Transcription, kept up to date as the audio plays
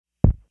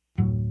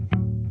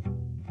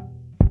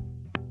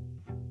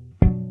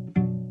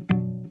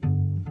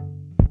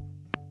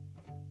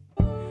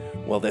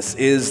Well, this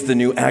is The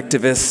New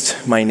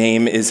Activist. My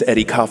name is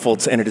Eddie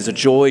Koffoltz, and it is a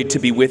joy to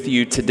be with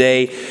you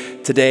today.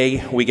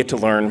 Today, we get to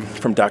learn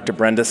from Dr.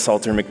 Brenda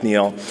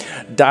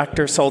Salter-McNeil.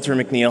 Dr.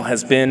 Salter-McNeil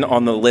has been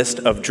on the list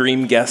of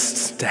dream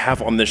guests to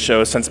have on this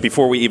show since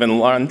before we even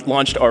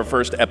launched our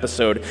first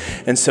episode,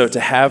 and so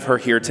to have her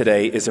here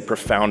today is a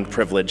profound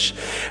privilege.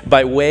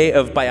 By way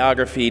of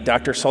biography,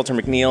 Dr.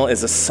 Salter-McNeil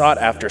is a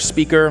sought-after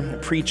speaker,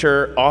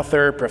 preacher,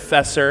 author,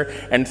 professor,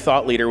 and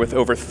thought leader with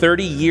over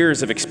 30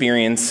 years of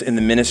experience in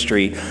the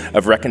ministry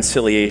of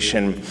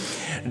reconciliation.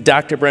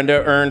 Dr.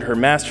 Brenda earned her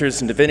master's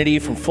in divinity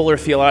from Fuller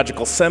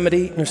Theological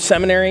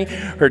Seminary,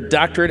 her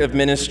doctorate of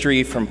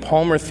ministry from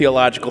Palmer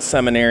Theological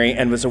Seminary,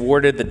 and was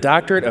awarded the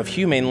doctorate of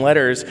humane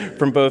letters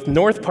from both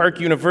North Park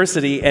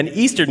University and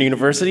Eastern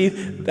University.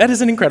 That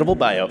is an incredible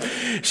bio.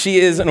 She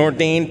is an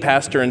ordained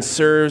pastor and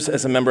serves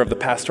as a member of the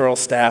pastoral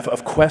staff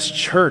of Quest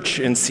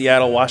Church in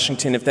Seattle,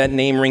 Washington. If that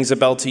name rings a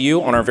bell to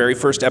you, on our very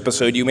first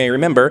episode, you may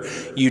remember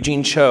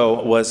Eugene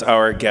Cho was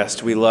our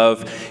guest. We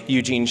love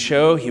Eugene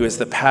Cho. He was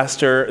the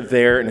pastor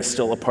there and is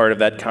still a part of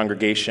that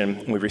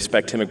congregation. We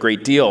respect him a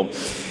great deal.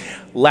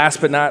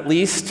 Last but not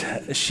least,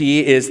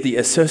 she is the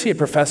Associate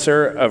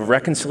Professor of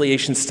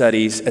Reconciliation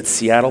Studies at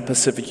Seattle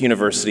Pacific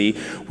University,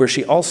 where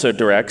she also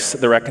directs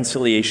the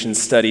Reconciliation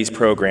Studies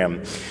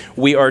program.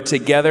 We are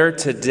together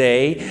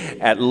today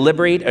at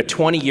Liberate, a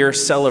 20-year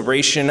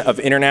celebration of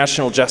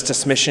international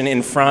justice mission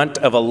in front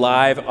of a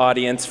live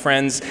audience.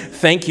 Friends,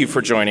 thank you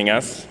for joining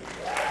us.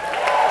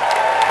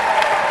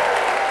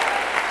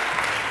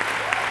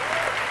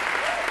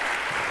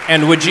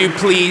 And would you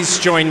please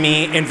join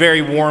me in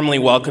very warmly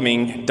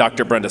welcoming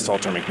Dr. Brenda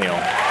Salter-McNeil.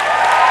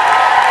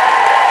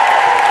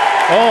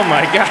 Oh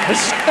my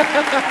gosh.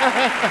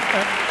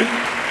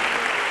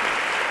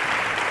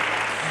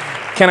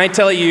 Can I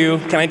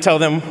tell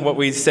them what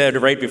we said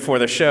right before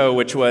the show,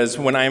 which was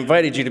when I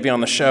invited you to be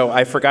on the show,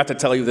 I forgot to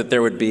tell you that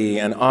there would be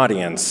an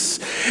audience.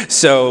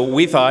 So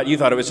you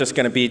thought it was just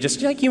going to be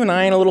just like you and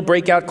I in a little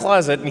breakout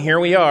closet, and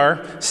here we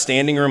are,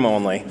 standing room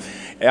only.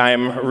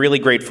 I'm really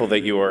grateful that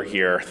you are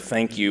here.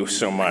 Thank you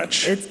so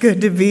much. It's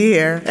good to be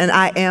here, and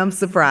I am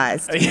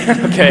surprised.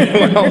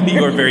 Okay, well,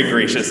 you are very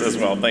gracious as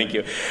well. Thank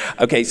you.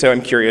 Okay, so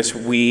I'm curious.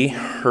 We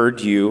heard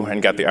you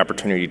and got the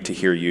opportunity to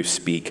hear you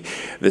speak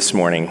this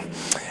morning.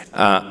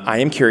 I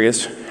am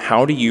curious,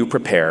 how do you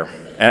prepare?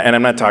 And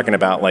I'm not talking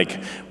about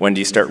like when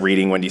do you start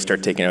reading, when do you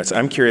start taking notes.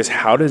 I'm curious,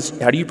 how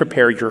do you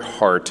prepare your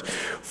heart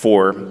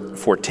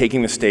for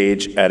taking the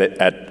stage at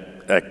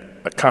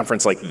a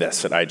conference like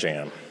this at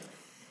IJM?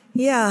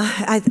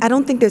 Yeah, I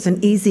don't think there's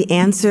an easy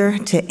answer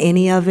to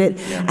any of it.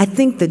 Yeah. I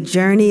think the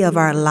journey of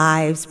our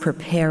lives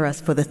prepare us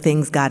for the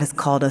things God has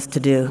called us to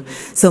do.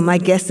 So my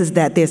guess is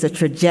that there's a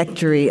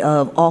trajectory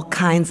of all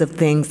kinds of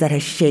things that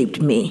has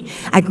shaped me.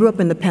 I grew up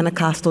in the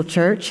Pentecostal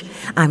church.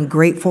 I'm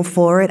grateful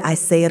for it. I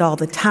say it all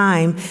the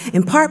time,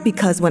 in part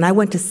because when I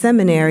went to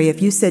seminary,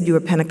 if you said you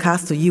were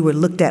Pentecostal, you were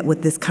looked at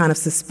with this kind of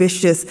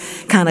suspicious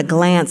kind of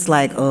glance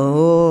like,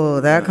 oh,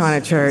 that kind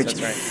of church.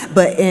 That's right.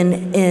 But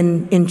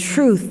in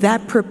truth,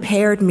 that prepared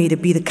me to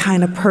be the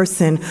kind of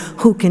person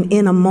who can,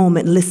 in a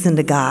moment, listen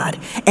to God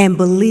and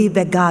believe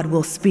that God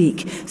will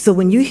speak. So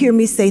when you hear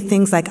me say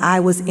things like, I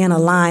was in a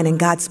line and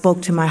God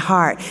spoke to my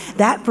heart,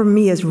 that for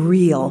me is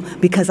real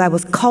because I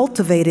was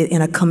cultivated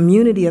in a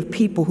community of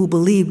people who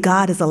believe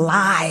God is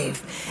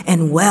alive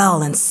and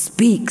well and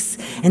speaks.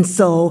 And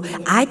so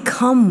I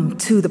come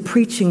to the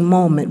preaching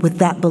moment with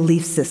that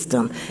belief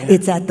system. Yeah.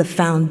 It's at the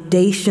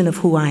foundation of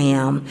who I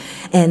am.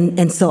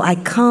 And so I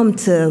come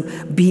to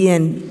be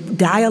in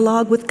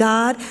dialogue with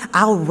God.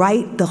 I'll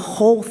write the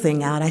whole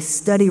thing out. I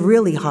study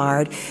really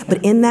hard.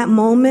 But in that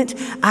moment,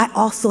 I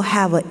also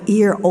have an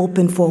ear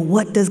open for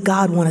what does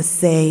God want to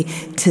say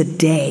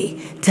today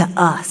to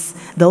us.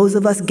 Those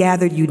of us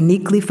gathered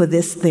uniquely for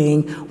this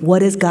thing,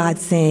 what is God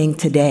saying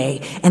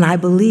today? And I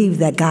believe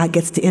that God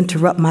gets to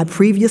interrupt my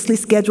previously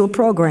scheduled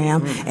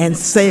program and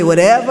say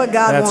whatever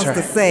God wants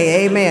to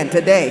say, amen,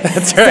 today.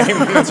 That's right,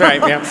 that's right,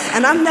 yeah.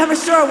 And I'm never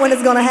sure when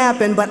it's going to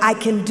happen, but I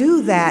can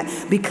do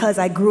that because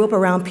I grew up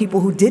around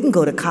people who didn't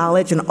go to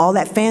college and all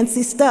that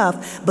fancy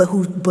stuff, but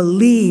who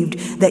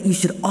believed that you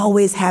should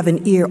always have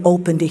an ear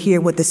open to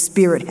hear what the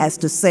Spirit has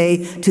to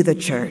say to the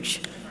church.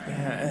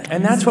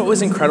 And that's what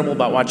was incredible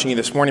about watching you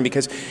this morning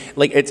because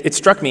like it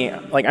struck me,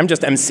 like I'm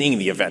just emceeing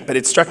the event, but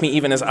it struck me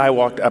even as I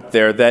walked up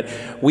there that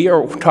we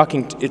are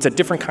talking, it's a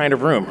different kind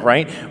of room,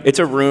 right? It's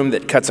a room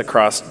that cuts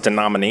across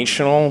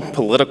denominational,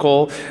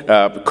 political,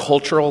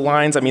 cultural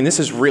lines. I mean, this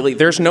is really,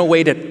 there's no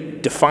way to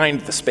define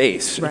the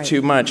space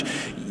too much,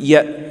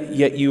 yet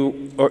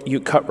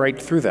you cut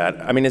right through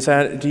that. I mean, is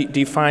that, do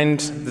you find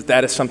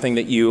that is something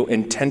that you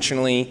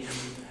intentionally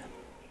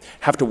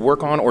have to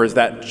work on, or is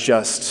that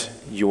just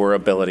your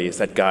ability? Is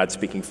that God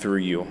speaking through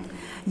you?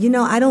 You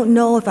know, I don't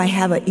know if I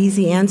have an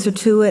easy answer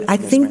to it. I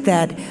think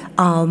that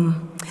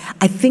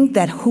I think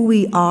that who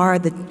we are,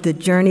 the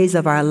journeys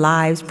of our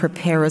lives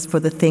prepare us for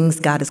the things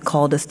God has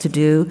called us to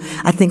do.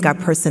 I think our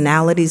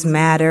personalities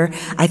matter.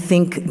 I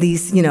think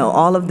these,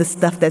 all of the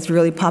stuff that's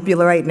really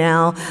popular right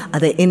now,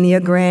 the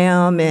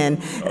Enneagram,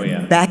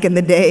 and back in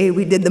the day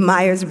we did the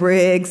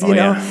Myers-Briggs, you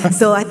know.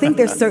 So I think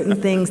there's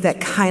certain things that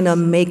kind of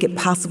make it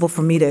possible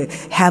for me to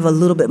have a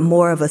little bit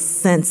more of a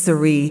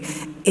sensory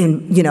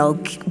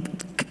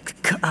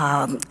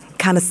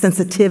kind of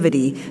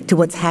sensitivity to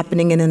what's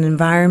happening in an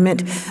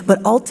environment.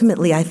 But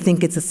ultimately, I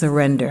think it's a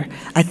surrender.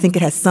 I think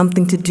it has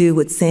something to do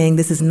with saying,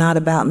 this is not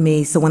about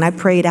me. So when I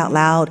pray it out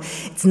loud,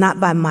 it's not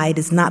by might,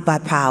 it's not by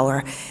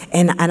power.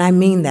 And I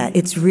mean that.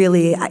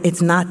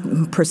 It's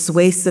not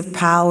persuasive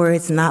power,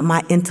 it's not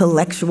my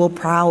intellectual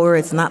power,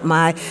 it's not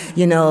my,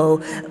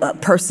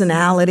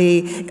 personality.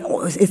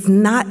 It's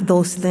not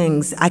those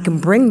things. I can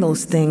bring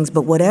those things,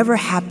 but whatever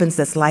happens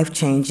that's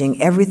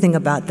life-changing, everything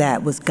about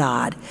that was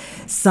God.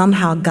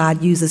 Somehow God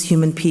uses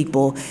human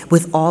people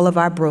with all of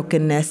our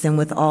brokenness and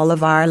with all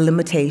of our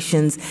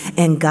limitations,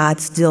 and God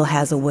still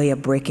has a way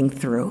of breaking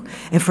through.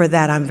 And for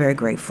that, I'm very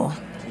grateful.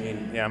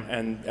 Yeah,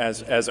 and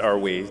as are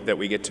we, that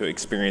we get to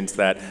experience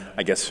that,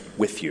 I guess,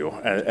 with you,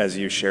 as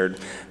you shared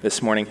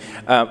this morning.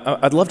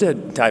 I'd love to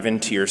dive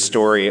into your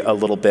story a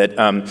little bit,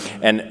 and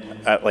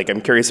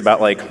I'm curious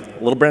about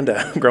little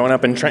Brenda growing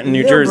up in Trenton,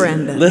 New Jersey.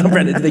 Brenda. Little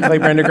Brenda. Did they call you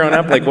Brenda growing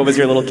up? What was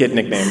your little kid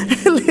nickname?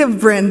 Little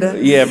Brenda.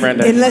 Yeah,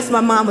 Brenda. Unless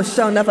my mom was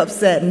showing up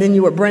upset, and then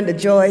you were Brenda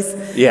Joyce.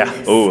 Yeah.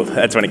 Oh,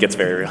 that's when it gets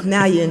very real.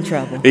 Now you're in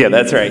trouble. Yeah,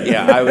 that's right.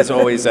 Yeah, I was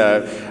always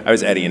I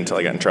was Eddie until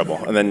I got in trouble,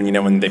 and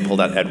then when they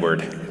pulled out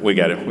Edward, we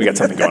got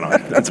something going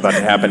on. That's about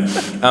to happen.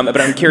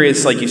 But I'm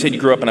curious. You said, you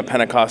grew up in a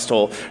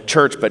Pentecostal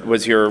church, but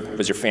was your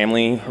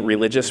family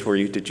religious?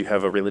 Did you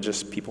have a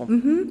religious people?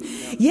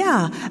 Mm-hmm.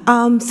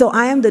 Yeah. So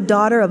I am the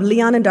daughter of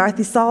Leon and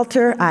Dorothy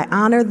Salter. I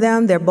honor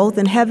them. They're both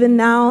in heaven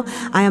now.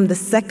 I am the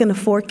second of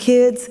 4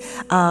 kids.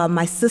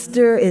 My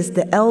sister is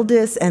the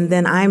eldest, and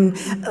then I'm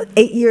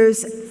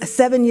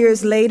 7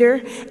 years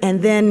later,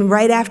 and then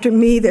right after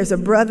me, there's a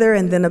brother,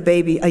 and then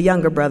a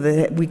younger brother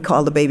that we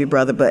call the baby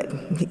brother, but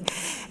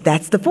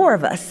that's the 4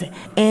 of us.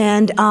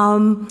 And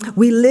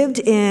we lived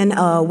in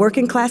a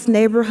working class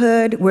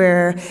neighborhood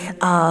where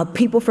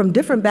people from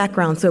different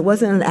backgrounds, so it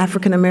wasn't an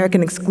African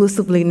American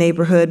exclusively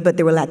neighborhood, but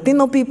there were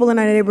Latino people in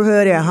our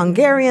neighborhood, a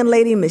Hungarian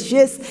lady, Miss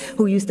Shis,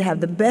 who used to have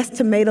the best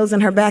tomatoes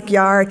in her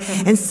backyard.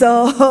 And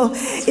so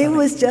it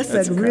was just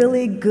a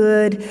really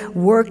good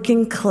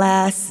working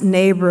class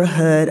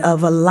neighborhood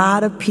of a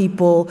lot of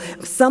people,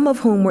 some of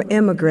whom were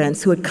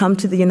immigrants who had come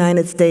to the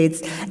United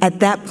States. At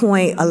that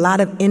point, a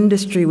lot of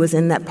industry was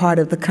in that part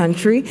of the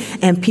country,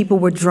 and people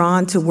were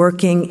drawn to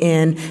working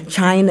in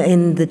China,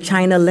 in the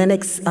China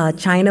Linux.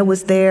 China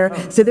was there.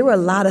 So there were a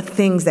lot of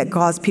things that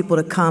caused people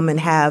to come and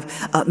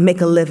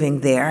make a living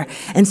there.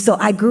 And so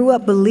I grew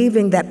up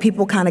believing that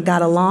people kind of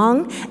got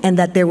along and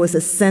that there was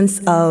a sense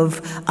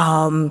of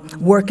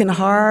working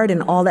hard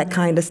and all that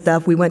kind of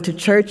stuff. We went to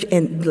church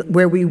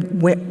where we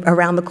went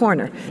around the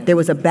corner. There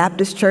was a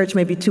Baptist church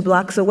maybe 2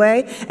 blocks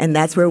away, and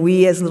that's where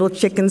we as little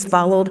chickens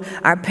followed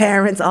our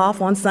parents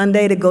off on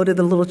Sunday to go to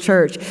the little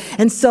church.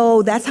 And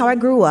so that's how I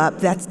grew up.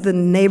 That's the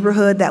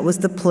neighborhood. That was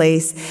the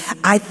place.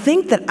 I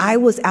think that I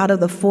was, out of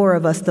the 4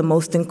 of us, the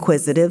most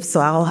inquisitive, so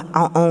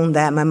I'll own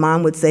that. My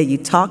mom would say, you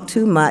talk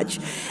too much,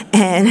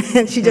 and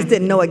she just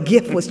didn't know a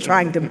gift was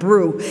trying to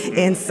brew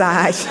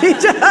inside. She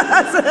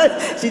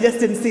just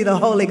didn't see the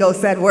Holy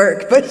Ghost at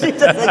work, but she just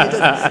said, you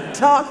just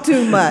talk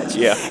too much.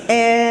 Yeah.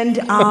 And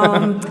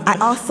I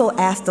also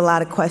asked a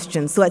lot of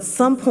questions. So at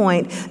some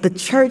point,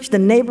 the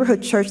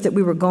neighborhood church that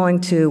we were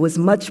going to was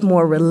much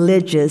more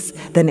religious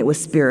than it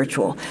was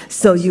spiritual.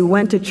 So you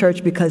went to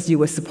church because you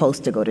were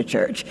supposed to go to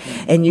church.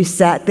 And you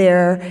sat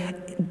there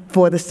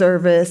for the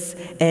service,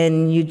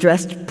 and you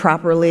dressed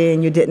properly,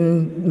 and you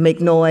didn't make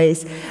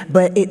noise.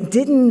 But it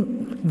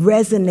didn't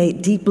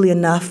resonate deeply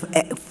enough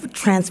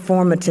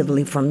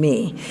transformatively for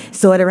me.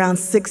 So at around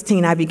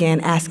 16, I began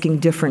asking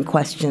different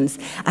questions.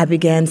 I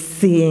began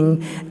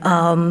seeing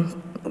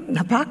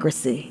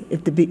hypocrisy,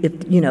 if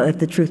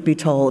the truth be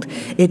told.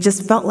 It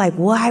just felt like,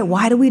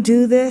 why do we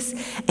do this?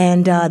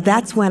 And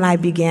that's when I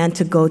began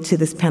to go to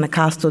this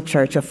Pentecostal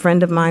church. A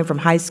friend of mine from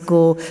high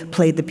school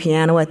played the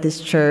piano at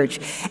this church,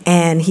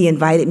 and he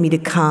invited me to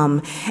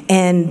come.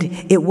 And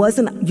it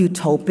wasn't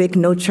utopic.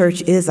 No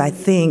church is, I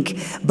think.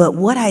 But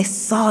what I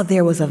saw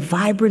there was a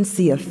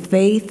vibrancy of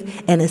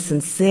faith and a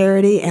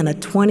sincerity and a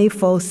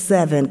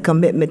 24/7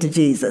 commitment to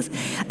Jesus.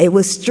 It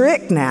was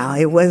strict now.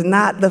 It was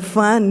not the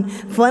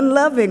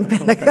fun-loving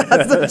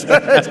Pentecostal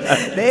church.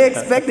 They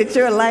expected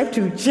your life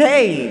to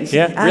change.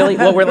 Yeah, really?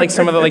 What were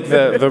some of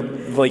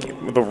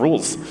the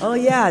rules? Oh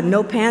yeah,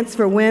 no pants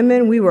for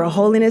women. We were a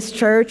holiness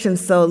church, and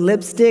so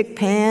lipstick,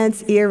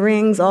 pants,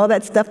 earrings, all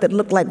that stuff that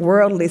looked like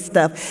worldly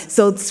stuff.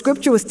 So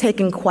Scripture was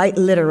taken quite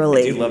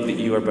literally. I do love that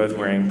you are both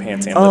wearing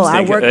pants and lipstick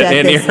I worked at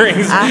and this.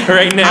 earrings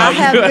right now.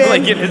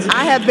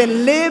 I have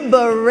been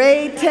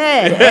liberated.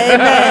 Amen.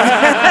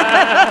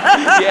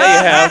 Yeah, you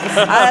have.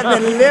 I have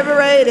been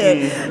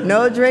liberated.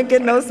 No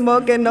drinking, no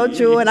smoking, no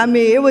chewing. I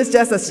mean, it was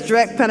just a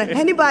strict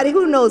anybody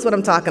who knows what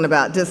I'm talking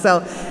about, just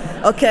so.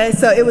 Okay,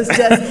 so it was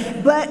just,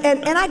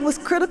 and I was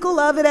critical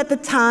of it at the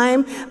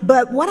time,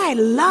 but what I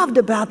loved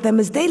about them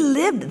is they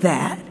lived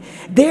that.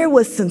 There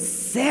was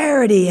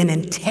sincerity and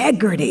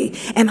integrity,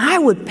 and I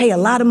would pay a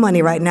lot of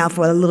money right now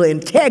for a little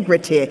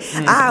integrity.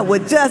 I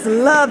would just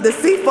love to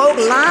see folk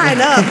line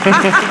up.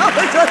 I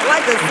would just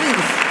like to see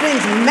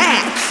things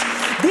match.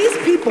 These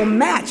people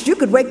matched. You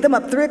could wake them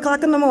up 3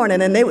 o'clock in the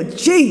morning and they would,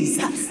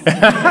 Jesus.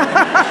 Like, okay.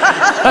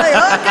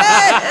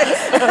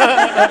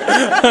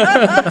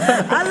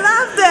 I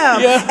love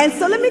them. Yeah. And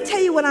so let me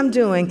tell you what I'm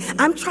doing.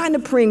 I'm trying to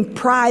bring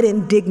pride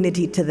and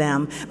dignity to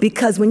them,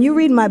 because when you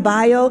read my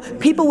bio,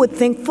 people would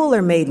think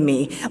Fuller made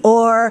me,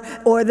 or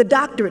the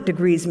doctorate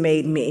degrees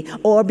made me,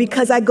 or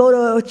because I go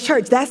to a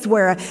church, that's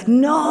where.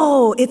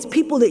 No, it's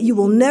people that you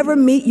will never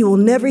meet, you will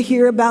never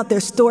hear about, their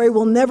story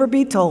will never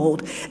be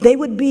told. They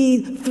would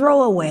be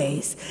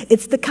throwaways.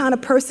 It's the kind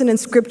of person in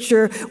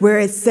Scripture where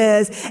it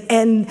says,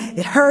 and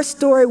her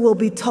story will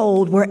be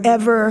told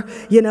wherever,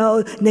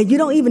 now you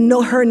don't even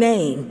know her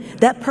name.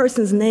 That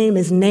person's name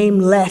is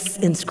nameless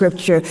in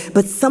Scripture,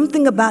 but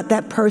something about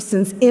that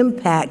person's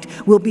impact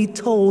will be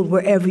told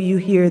wherever you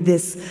hear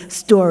this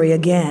story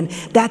again.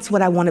 That's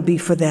what I want to be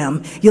for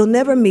them. You'll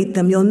never meet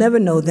them. You'll never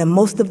know them.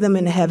 Most of them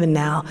in heaven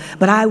now,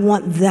 but I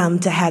want them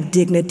to have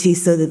dignity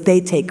so that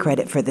they take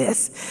credit for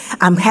this.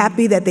 I'm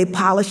happy that they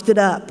polished it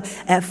up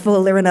at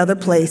Fuller and other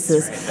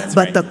places, that's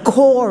right. The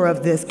core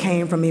of this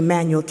came from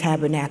Emmanuel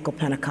Tabernacle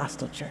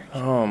Pentecostal Church.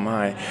 Oh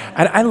my.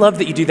 I love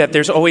that you do that.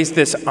 There's always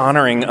this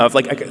honoring of,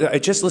 I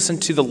just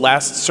listened to the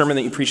last sermon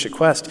that you preached at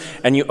Quest,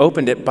 and you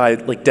opened it by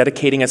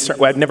dedicating a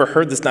sermon. Well, I've never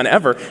heard this done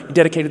ever. You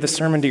dedicated the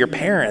sermon to your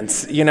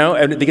parents,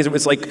 and because it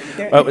was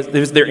it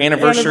was their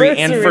anniversary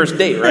and first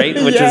date, right?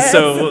 Which yes.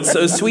 is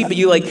so sweet. But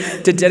you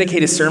to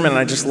dedicate a sermon, and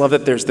I just love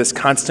that there's this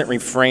constant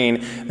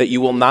refrain that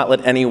you will not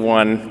let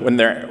anyone, when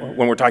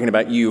we're talking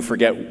about you,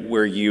 forget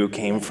where you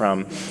came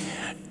from.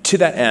 To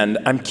that end,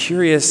 I'm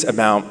curious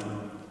about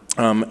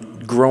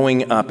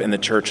growing up in the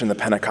church, in the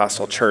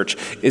Pentecostal church.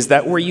 Is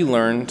that where you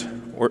learned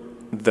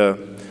the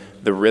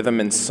rhythm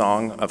and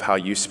song of how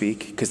you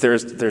speak? Because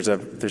there's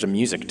a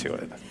music to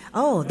it.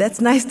 Oh,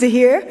 that's nice to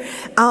hear.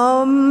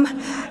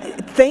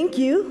 Thank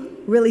you.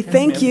 Really,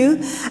 thank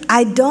you.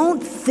 I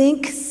don't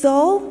think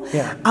so.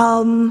 Yeah.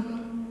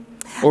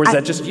 Or is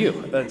that just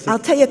you? I'll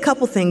tell you a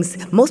couple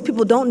things. Most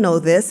people don't know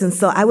this, and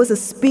so I was a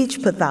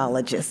speech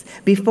pathologist.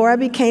 Before I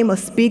became a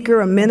speaker,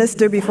 a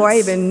minister, before I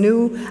even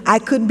knew I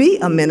could be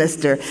a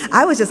minister,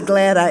 I was just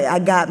glad I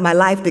got my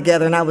life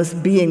together and I was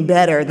being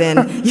better than,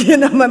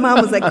 my mom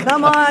was like,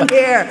 come on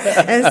here.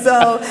 And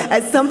so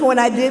at some point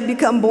I did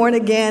become born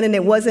again, and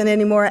it wasn't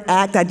any more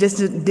act. I just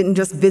didn't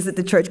just visit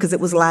the church because it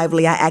was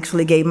lively. I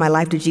actually gave my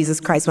life to Jesus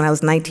Christ when I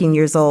was 19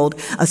 years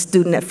old, a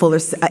student at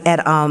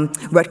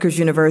Rutgers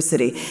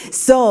University.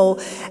 So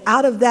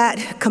out of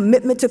that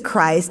commitment to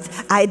Christ,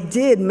 I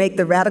did make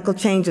the radical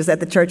changes that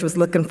the church was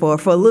looking for.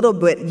 For a little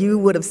bit, you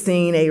would have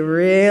seen a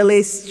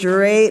really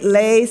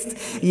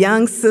straight-laced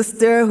young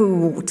sister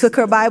who took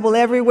her Bible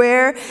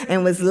everywhere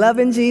and was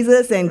loving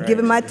Jesus and right.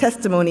 giving my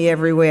testimony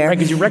everywhere. Right,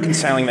 because you're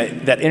reconciling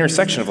that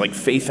intersection of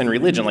faith and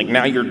religion.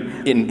 Now you're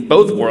in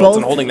both worlds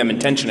and holding them in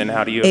tension, and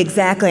how do you...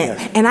 Exactly.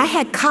 Yeah. And I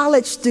had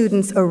college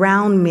students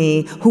around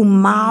me who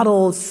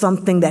modeled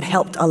something that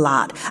helped a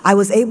lot. I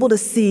was able to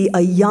see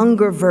a younger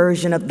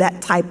version of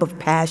that type of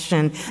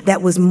passion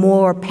that was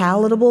more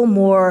palatable,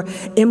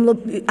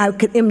 I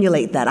could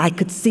emulate that. I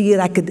could see it.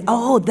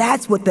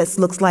 That's what this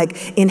looks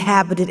like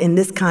inhabited in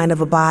this kind of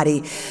a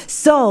body.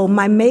 So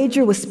my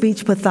major was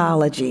speech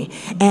pathology,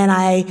 and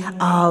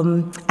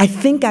I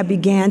think I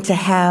began to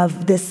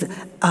have this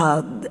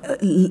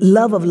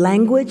love of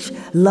language,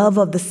 love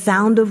of the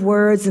sound of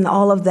words and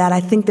all of that. I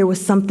think there was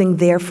something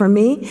there for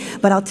me.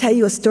 But I'll tell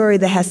you a story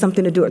that has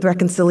something to do with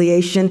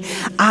reconciliation.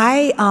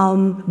 I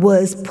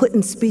was put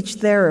in speech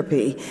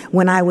therapy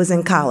when I was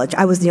in college.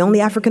 I was the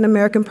only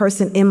African-American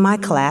person in my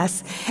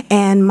class,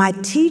 and my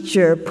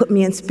teacher put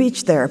me in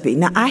speech therapy.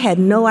 Now, I had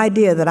no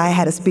idea that I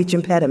had a speech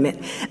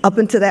impediment. Up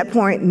until that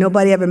point,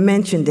 nobody ever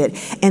mentioned it.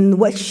 And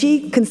what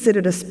she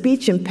considered a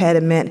speech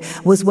impediment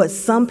was what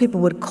some people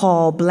would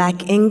call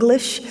Black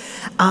English.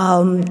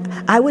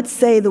 I would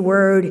say the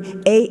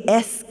word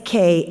ASK,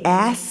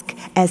 ask,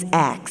 as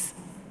acts.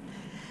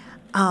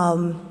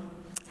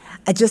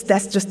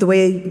 That's just the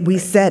way we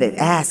said it,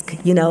 ask,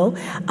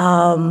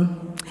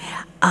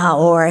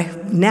 or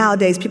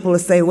nowadays people will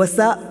say, what's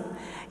up?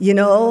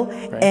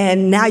 Right.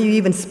 And now you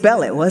even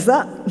spell it, what's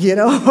up,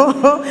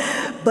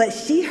 But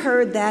she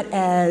heard that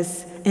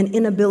as an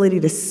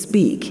inability to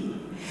speak.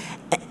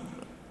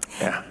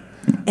 Yeah.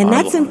 And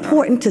that's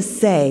important to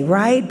say,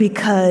 right?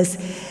 Because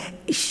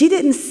she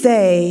didn't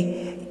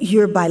say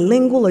you're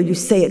bilingual or you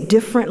say it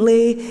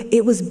differently.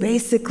 It was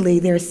basically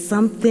there's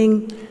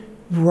something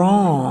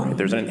wrong.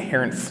 There's an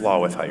inherent flaw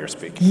with how you're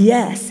speaking.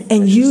 Yes,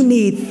 and you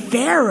need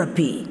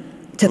therapy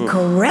to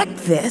correct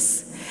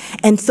this.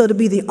 And so to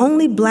be the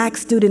only black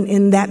student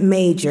in that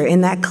major,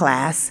 in that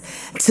class,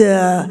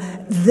 to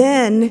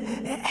then,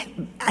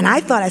 and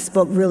I thought I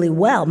spoke really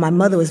well. My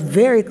mother was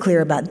very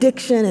clear about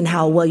diction and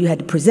how well you had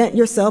to present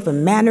yourself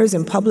and manners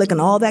in public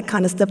and all that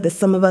kind of stuff that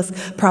some of us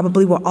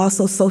probably were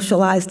also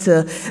socialized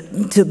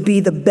to be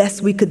the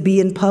best we could be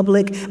in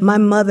public. My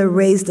mother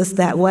raised us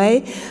that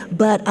way,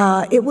 but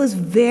it was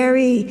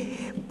very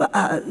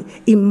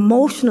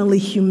emotionally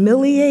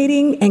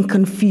humiliating and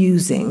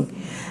confusing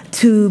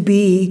to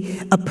be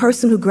a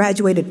person who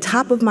graduated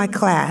top of my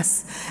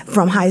class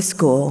from high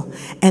school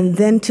and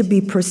then to be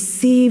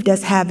perceived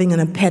as having an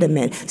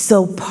impediment.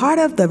 So part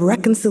of the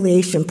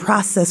reconciliation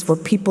process for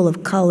people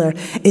of color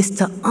is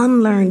to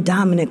unlearn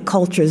dominant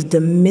culture's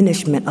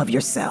diminishment of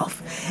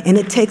yourself. And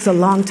it takes a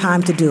long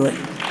time to do it.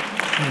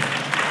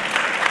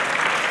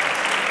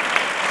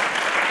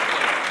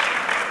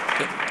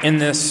 In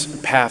this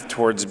path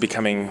towards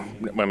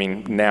becoming,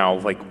 now,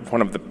 like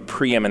one of the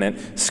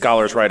preeminent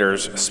scholars,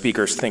 writers,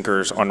 speakers,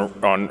 thinkers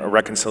on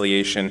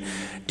reconciliation,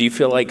 do you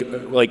feel like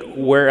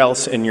where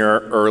else in your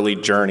early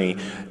journey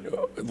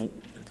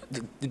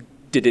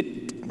did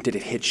it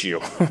hit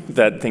you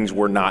that things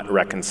were not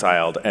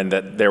reconciled and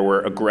that there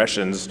were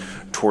aggressions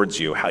towards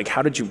you?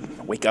 How did you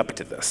wake up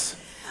to this?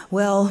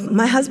 Well,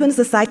 my husband's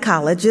a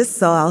psychologist,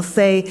 so I'll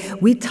say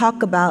we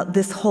talk about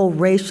this whole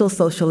racial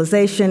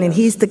socialization, and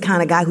he's the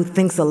kind of guy who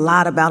thinks a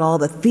lot about all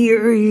the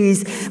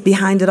theories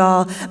behind it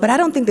all. But I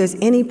don't think there's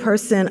any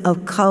person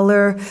of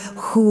color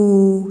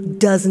who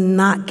does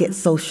not get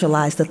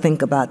socialized to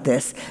think about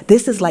this.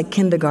 This is like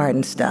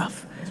kindergarten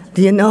stuff.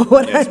 Do you know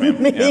what I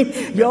mean?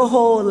 Yeah. Your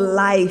whole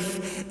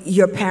life,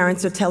 your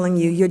parents are telling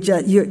you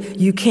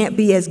you can't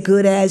be as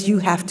good as, you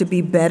have to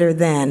be better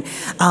than.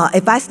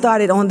 If I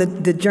started on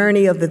the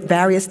journey of the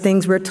various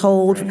things we're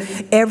told,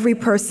 every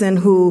person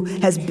who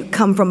has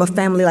come from a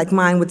family like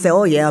mine would say,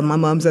 oh yeah, my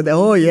mom said that,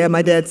 oh yeah,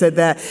 my dad said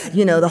that.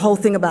 You know, the whole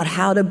thing about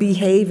how to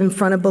behave in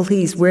front of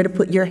police, where to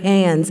put your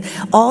hands,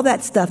 all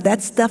that stuff,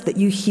 that's stuff that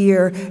you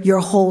hear your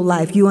whole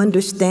life. You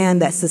understand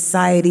that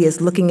society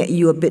is looking at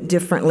you a bit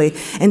differently.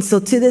 And so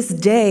to this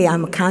day,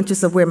 I'm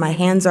conscious of where my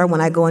hands are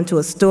when I go into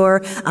a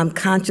store. I'm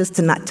conscious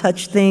to not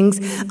touch things.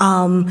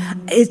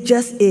 It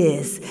just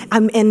is.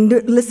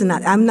 Listen,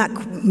 I'm not,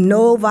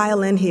 no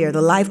violin here.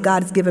 The life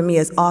God has given me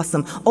is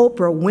awesome.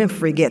 Oprah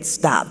Winfrey gets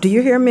stopped. Do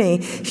you hear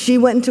me? She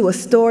went into a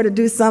store to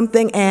do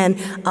something, and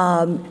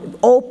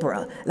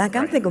Oprah, like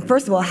I'm thinking,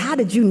 first of all, how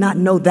did you not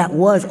know that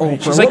was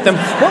Oprah? She's like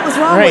what was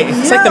wrong with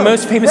you? It's like the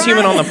most famous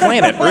human on the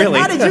planet, really.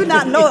 How did you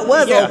not know it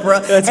was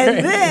Oprah? That's and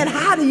right. Then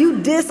how do you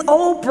diss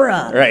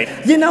Oprah? Right.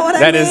 You know what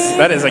I mean?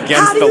 That is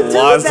against the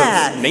laws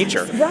of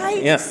nature.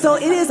 Right? Yeah. So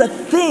it is a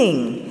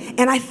thing.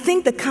 And I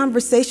think the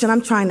conversation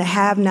I'm trying to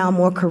have now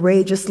more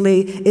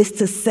courageously is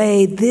to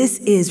say, this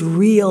is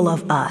real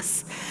of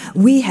us.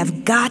 We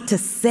have got to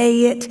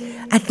say it.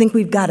 I think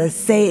we've got to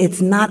say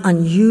it's not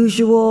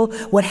unusual.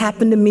 What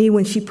happened to me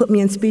when she put me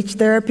in speech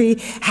therapy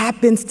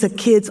happens to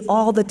kids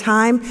all the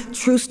time.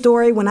 True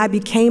story, when I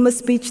became a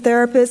speech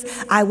therapist,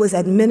 I was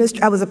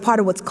a part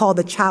of what's called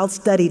the child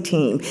study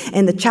team.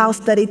 And the child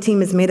study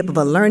team is made up of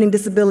a learning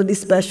disability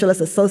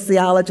specialist, a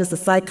sociologist, a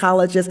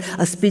psychologist,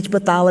 a speech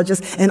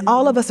pathologist, and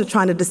all of us are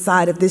trying to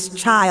decide if this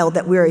child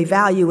that we're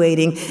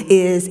evaluating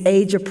is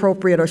age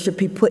appropriate or should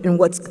be put in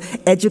what's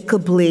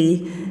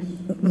educably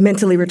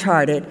mentally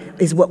retarded,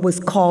 is what was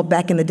called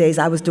back in the days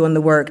I was doing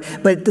the work.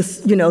 But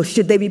this,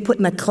 should they be put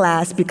in a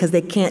class because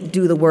they can't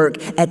do the work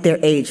at their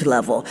age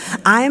level?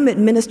 I am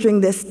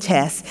administering this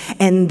test,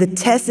 and the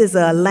test is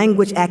a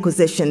language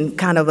acquisition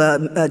kind of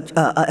a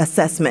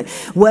assessment,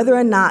 whether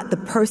or not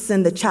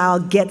the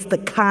child gets the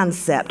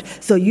concept.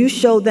 So you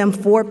show them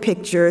 4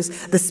 pictures,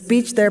 the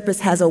speech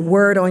therapist has a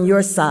word on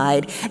your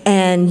side,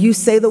 and you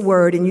say the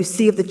word, and you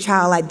see if the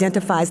child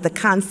identifies the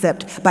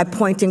concept by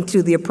pointing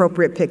to the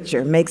appropriate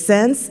picture. Make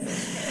sense?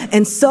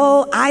 And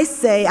so I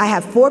say, I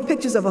have 4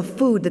 pictures of a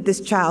food that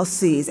this child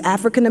sees.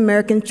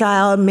 African-American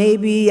child,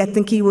 maybe, I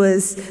think he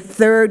was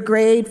 3rd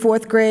grade,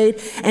 4th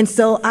grade. And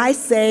so I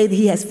say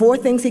he has 4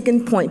 things he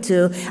can point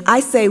to. I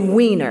say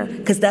wiener,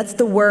 because that's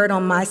the word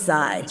on my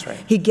side. That's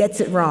right. He gets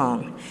it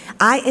wrong.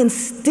 I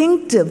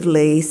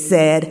instinctively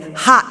said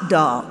hot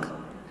dog.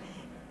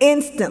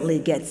 Instantly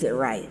gets it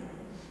right.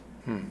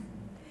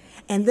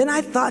 And then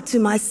I thought to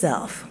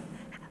myself,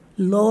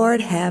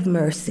 Lord have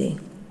mercy.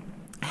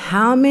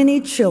 How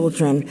many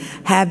children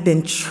have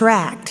been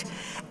tracked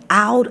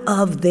out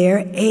of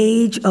their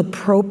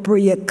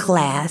age-appropriate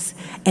class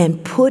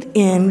and put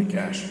in,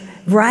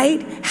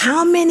 right?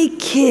 How many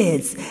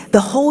kids,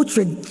 the whole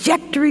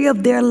trajectory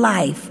of their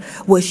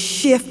life was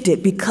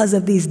shifted because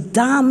of these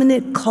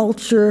dominant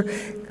culture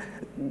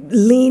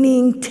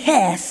leaning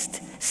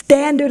tests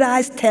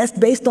Standardized test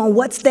based on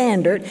what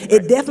standard?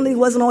 It definitely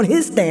wasn't on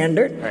his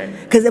standard.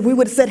 Because if we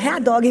would have said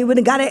hot dog, he would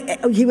have got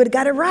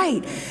it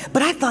right.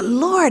 But I thought,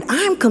 Lord,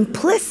 I'm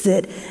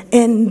complicit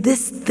in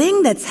this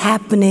thing that's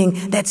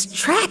happening that's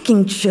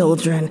tracking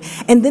children.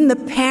 And then the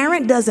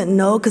parent doesn't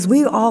know, because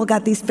we all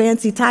got these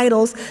fancy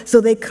titles.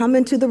 So they come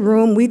into the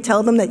room, we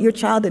tell them that your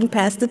child didn't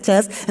pass the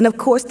test. And of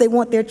course, they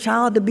want their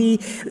child to be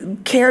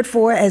cared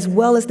for as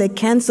well as they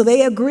can. So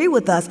they agree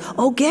with us.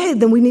 Okay,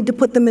 then we need to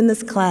put them in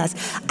this class.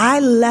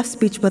 I left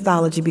speech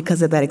pathology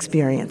because of that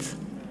experience.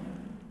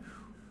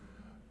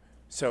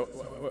 So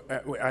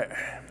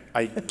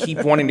I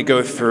keep wanting to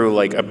go through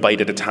like a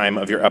bite at a time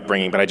of your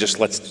upbringing, but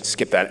let's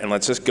skip that and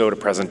let's just go to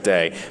present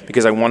day,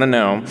 because I want to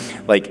know,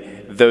 like,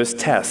 those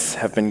tests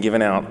have been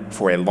given out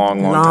for a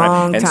long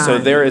time. And so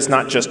there is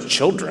not just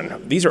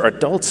children. These are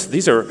adults.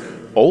 These are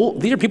old.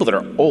 These are people that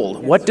are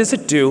old. What does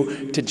it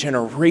do to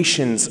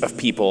generations of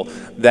people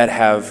that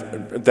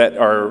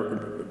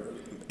are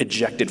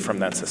ejected from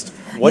that system?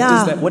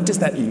 What does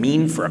that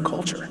mean for a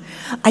culture?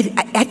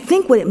 I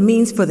think what it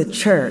means for the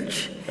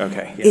church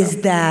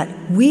is that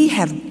we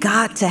have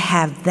got to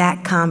have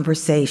that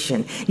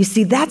conversation. You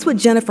see, that's what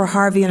Jennifer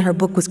Harvey in her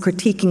book was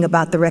critiquing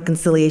about the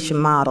reconciliation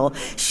model.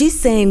 She's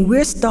saying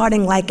we're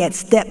starting like at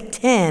step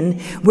 10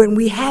 when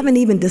we haven't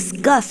even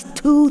discussed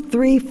 2,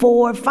 3,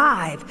 4,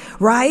 5,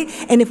 right?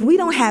 And if we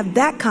don't have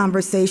that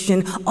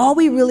conversation, all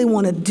we really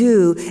want to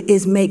do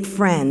is make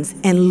friends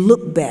and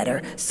look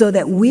better so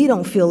that we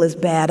don't feel as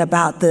bad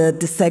about the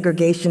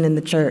desegregation in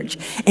the church.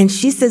 And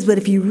she says, but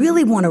if you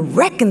really want to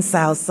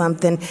reconcile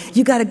something,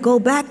 you got to go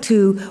back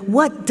to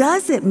what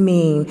does it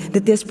mean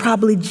that there's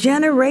probably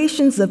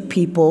generations of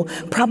people,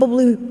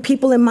 probably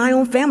people in my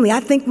own family. I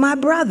think my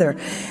brother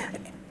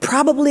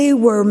probably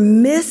were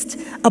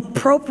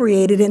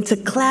misappropriated into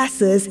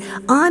classes,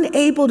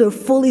 unable to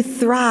fully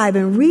thrive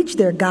and reach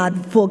their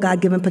full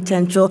God-given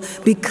potential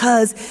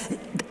because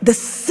the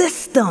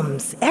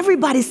systems,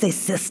 everybody say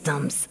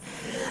systems,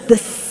 the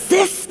systems.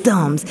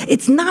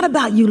 It's not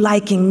about you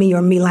liking me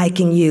or me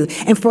liking you.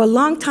 And for a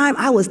long time,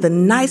 I was the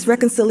nice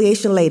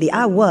reconciliation lady.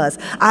 I was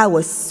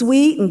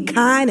sweet and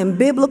kind and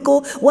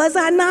biblical. Was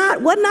I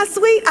not? Wasn't I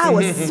sweet? I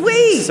was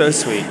sweet. So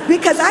sweet.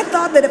 Because I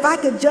thought that if I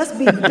could just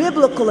be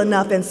biblical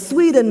enough and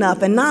sweet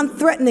enough and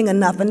non-threatening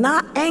enough and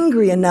not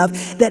angry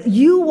enough, that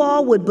you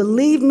all would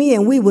believe me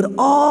and we would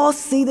all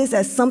see this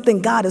as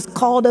something God has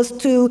called us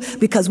to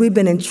because we've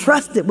been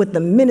entrusted with the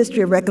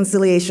ministry of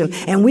reconciliation.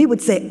 And we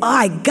would say, oh,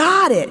 I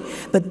got it.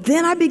 But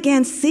then I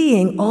began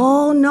seeing,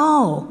 oh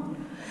no,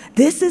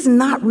 this is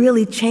not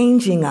really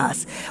changing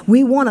us.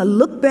 We want to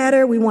look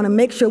better. We want to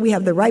make sure we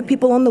have the right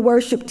people on the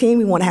worship team.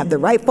 We want to have the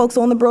right folks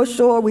on the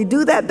brochure. We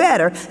do that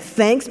better.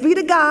 Thanks be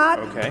to God.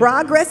 Okay.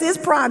 Progress is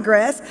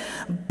progress.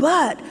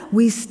 But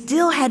we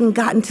still hadn't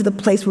gotten to the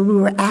place where we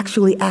were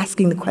actually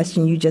asking the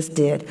question you just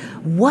did.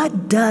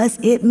 What does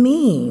it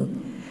mean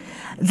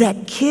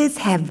that kids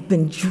have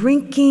been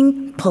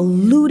drinking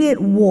polluted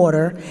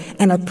water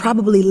and are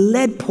probably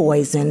lead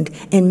poisoned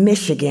in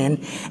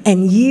Michigan,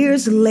 and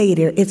years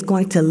later it's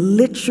going to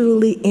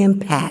literally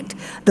impact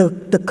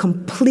the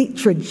complete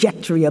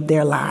trajectory of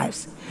their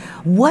lives?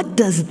 What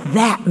does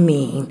that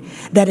mean?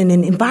 That in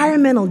an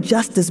environmental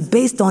justice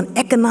based on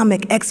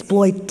economic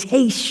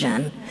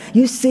exploitation,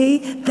 you see,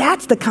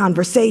 that's the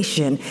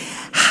conversation.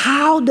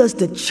 How does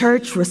the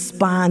church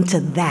respond to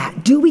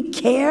that? Do we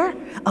care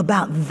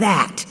about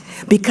that?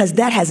 Because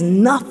that has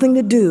nothing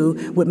to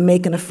do with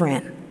making a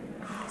friend.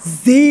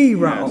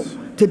 Zero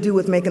to do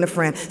with making a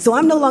friend. So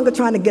I'm no longer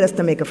trying to get us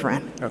to make a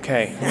friend.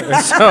 Okay.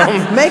 So,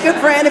 make a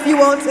friend if you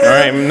want to. All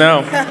right,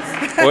 no.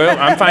 Well,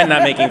 I'm fine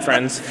not making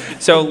friends.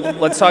 So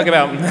let's talk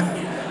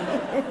about...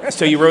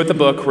 So you wrote the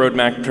book,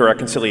 Roadmap to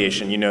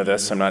Reconciliation. You know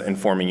this. I'm not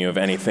informing you of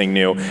anything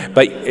new.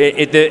 But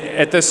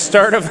at the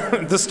start of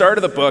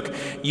the book,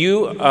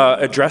 you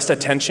addressed a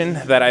tension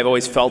that I've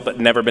always felt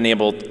but never been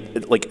able,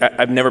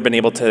 I never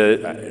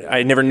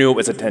knew it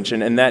was a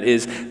tension, and that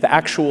is the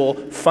actual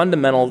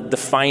fundamental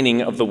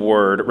defining of the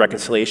word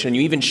reconciliation.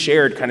 You even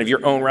shared kind of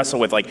your own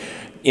wrestle with, like,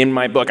 in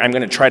my book, I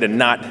tried to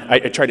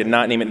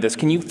not name it this.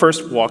 Can you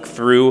first walk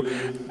through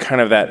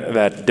kind of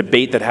that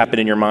debate that happened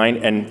in your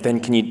mind, and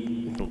then can you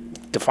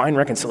define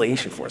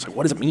reconciliation for us? Like,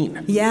 what does it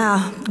mean?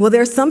 Yeah. Well,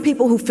 there are some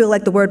people who feel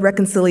like the word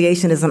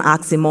reconciliation is an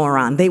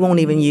oxymoron. They won't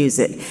even use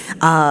it.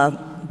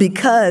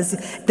 Because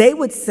they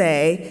would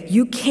say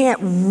you can't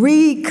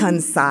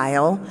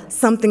reconcile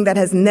something that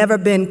has never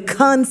been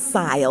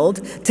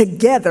conciled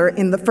together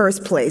in the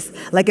first place.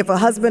 Like if a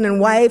husband and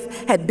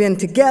wife had been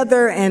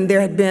together and there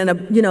had been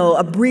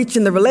a breach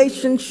in the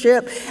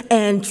relationship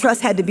and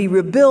trust had to be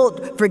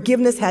rebuilt,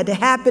 forgiveness had to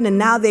happen, and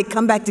now they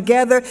come back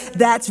together,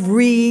 that's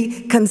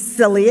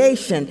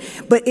reconciliation.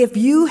 But if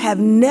you have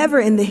never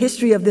in the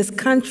history of this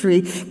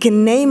country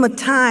can name a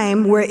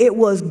time where it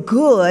was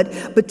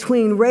good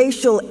between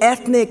racial,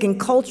 ethnic, and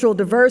cultural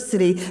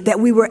diversity, that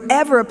we were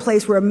ever a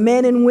place where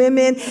men and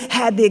women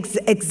had the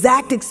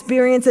exact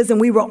experiences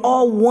and we were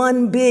all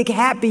one big,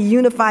 happy,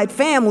 unified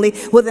family,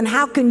 well, then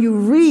how can you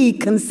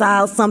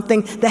reconcile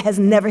something that has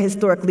never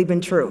historically been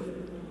true?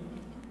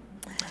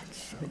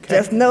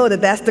 Just know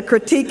that that's the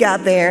critique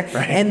out there,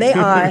 Right. and they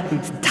are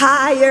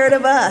tired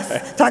of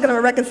us talking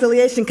about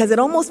reconciliation, because it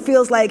almost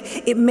feels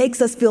like it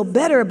makes us feel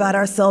better about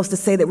ourselves to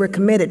say that we're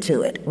committed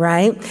to it,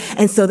 right?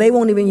 And so they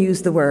won't even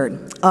use the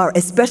word,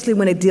 especially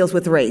when it deals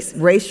with race.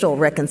 Racial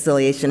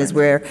reconciliation is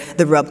where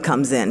the rub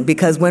comes in,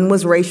 because when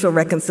was racial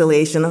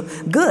reconciliation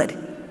good?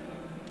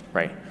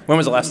 Right. When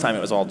was the last time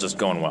it was all just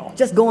going well?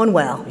 Just going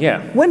well.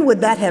 Yeah. When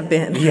would that have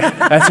been? Yeah,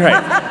 that's right.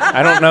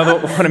 I don't know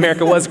when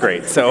America was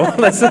great, so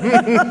let's...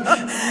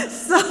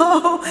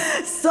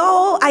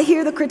 So I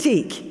hear the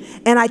critique,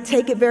 and I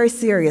take it very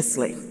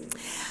seriously.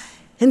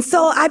 And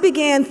so I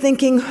began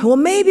thinking, well,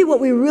 maybe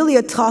what we really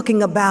are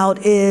talking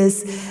about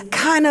is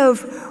kind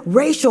of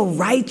racial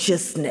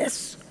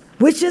righteousness,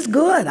 which is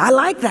good. I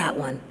like that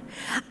one.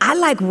 I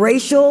like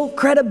racial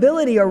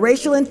credibility or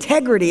racial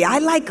integrity.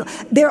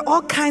 There are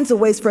all kinds of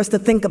ways for us to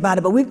think about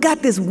it, but we've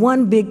got this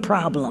one big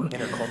problem.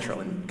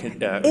 Intercultural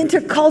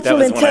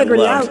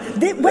integrity.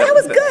 That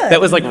was good.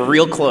 That was like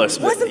real close.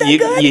 Wasn't that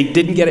good? You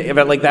didn't get it,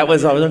 but like that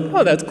was, I was like,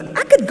 oh, that's...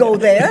 I could go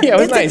there. Yeah, it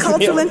was nice.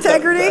 Intercultural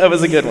integrity. That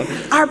was a good one.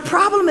 Our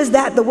problem is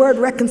that the word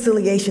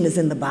reconciliation is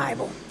in the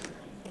Bible.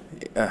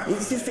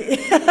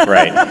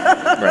 Right.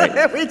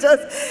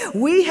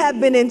 We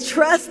have been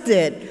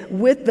entrusted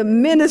with the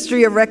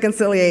ministry of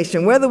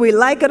reconciliation. Whether we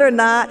like it or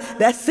not,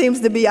 that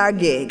seems to be our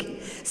gig.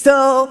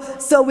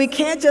 So we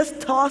can't just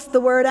toss the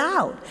word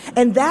out.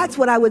 And that's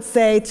what I would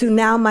say to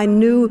now my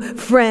new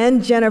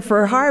friend,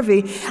 Jennifer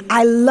Harvey.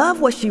 I love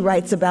what she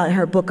writes about in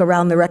her book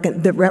around the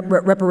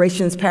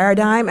reparations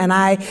paradigm, and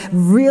I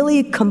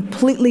really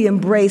completely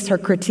embrace her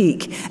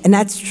critique. And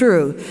that's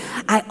true.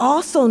 I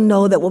also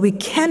know that what we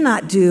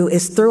cannot do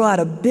is throw out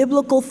a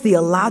biblical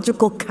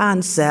theological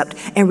concept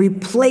and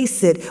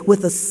replace it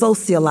with a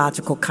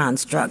sociological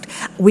construct.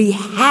 We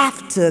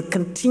have to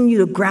continue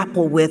to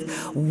grapple with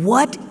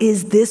what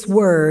is this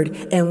word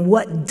and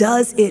what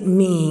does it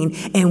mean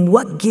and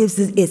what gives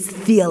it its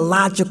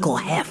theological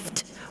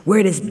heft.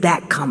 Where does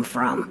that come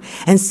from?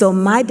 And so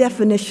my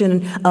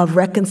definition of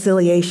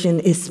reconciliation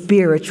is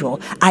spiritual.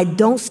 I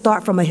don't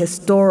start from a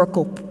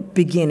historical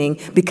beginning,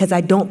 because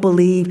I don't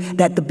believe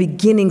that the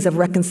beginnings of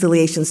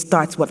reconciliation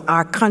starts with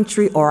our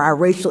country or our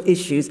racial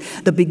issues.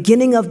 The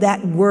beginning of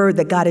that word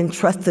that God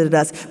entrusted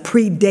us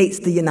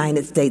predates the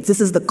United States.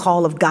 This is the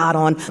call of God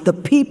on the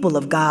people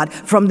of God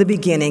from the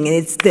beginning, and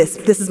it's this.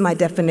 This is my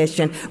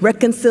definition.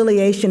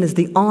 Reconciliation is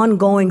the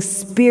ongoing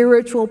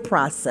spiritual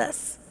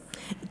process.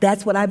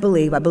 That's what I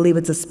believe. I believe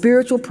it's a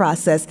spiritual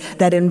process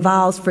that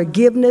involves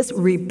forgiveness,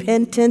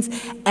 repentance,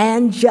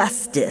 and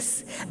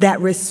justice that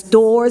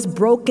restores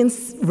broken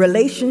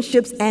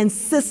relationships and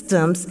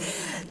systems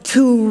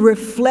to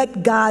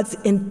reflect God's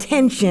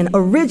intention,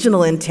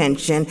 original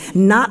intention,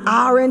 not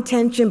our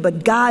intention,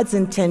 but God's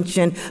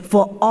intention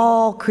for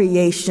all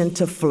creation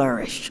to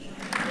flourish.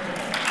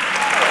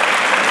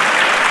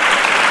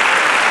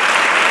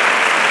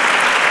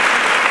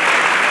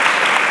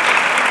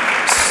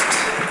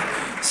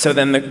 So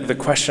then the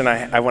question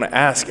I want to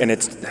ask, and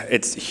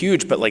it's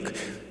huge, but like,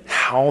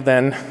 how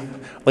then,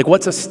 like,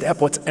 what's a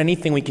step, what's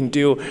anything we can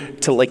do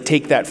to like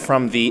take that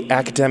from the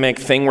academic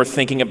thing we're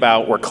thinking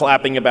about, we're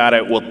clapping about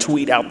it, we'll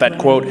tweet out that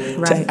quote,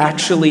 to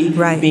actually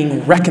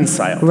being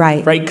reconciled,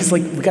 right? Because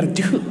like, we got to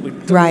do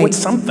what's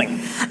something.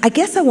 I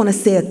guess I want to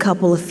say a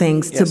couple of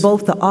things to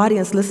both the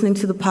audience listening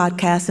to the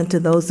podcast and to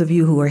those of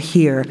you who are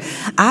here.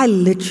 I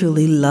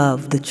literally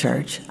love the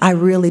church. I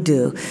really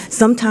do.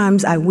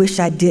 Sometimes I wish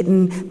I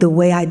didn't the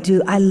way I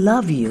do. I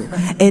love you.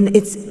 And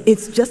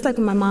it's just like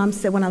my mom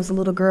said when I was a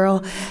little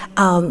girl,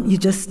 you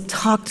just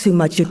talk too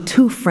much. You're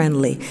too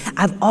friendly.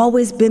 I've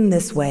always been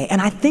this way.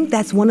 And I think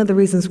that's one of the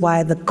reasons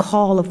why the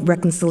call of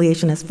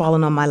reconciliation has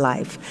fallen on my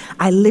life.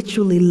 I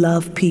literally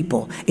love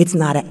people. It's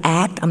not an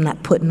act I'm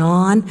not putting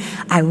on.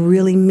 I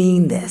really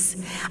mean this.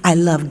 I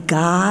love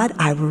God,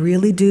 I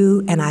really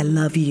do, and I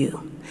love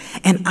you.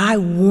 And I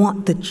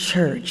want the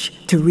church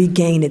to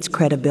regain its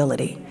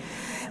credibility.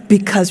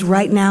 Because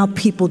right now,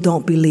 people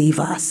don't believe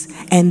us,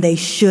 and they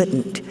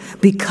shouldn't,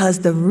 because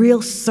the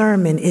real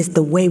sermon is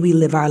the way we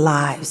live our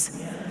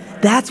lives.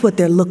 That's what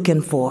they're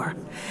looking for.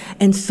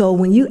 And so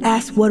when you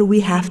ask what do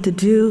we have to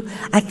do,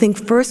 I think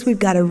first we've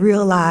got to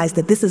realize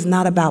that this is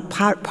not about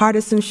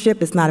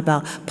partisanship, it's not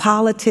about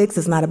politics,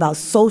 it's not about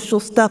social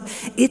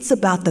stuff. It's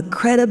about the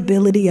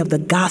credibility of the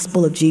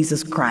gospel of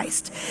Jesus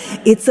Christ.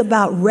 It's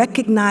about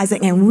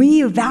recognizing and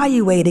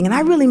reevaluating, and I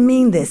really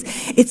mean this.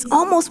 It's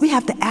almost we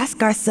have to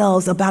ask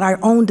ourselves about our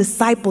own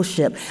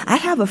discipleship. I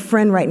have a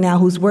friend right now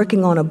who's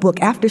working on a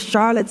book after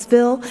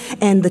Charlottesville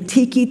and the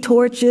tiki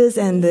torches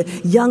and the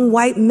young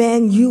white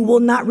men, you will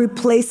not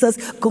replace us.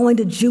 going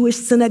to Jewish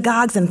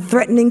synagogues and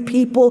threatening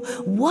people.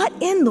 What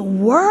in the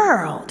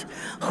world?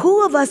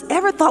 Who of us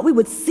ever thought we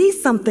would see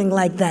something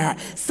like that?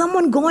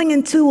 Someone going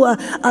into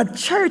a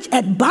church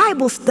at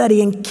Bible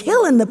study and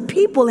killing the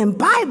people in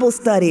Bible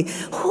study.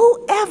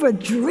 Who ever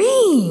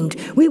dreamed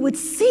we would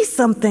see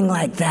something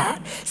like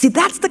that? See,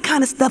 that's the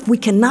kind of stuff we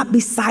cannot be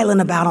silent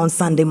about on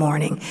Sunday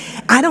morning.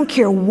 I don't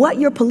care what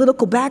your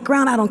political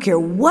background, I don't care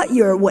what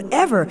your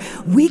whatever,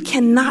 we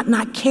cannot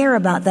not care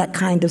about that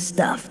kind of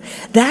stuff.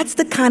 That's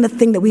the kind of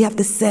thing that we have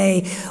to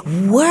say,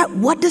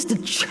 what does the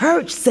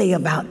church say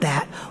about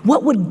that?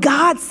 What would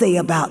God say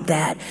about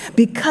that?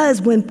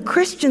 Because when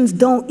Christians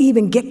don't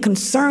even get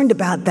concerned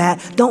about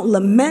that, don't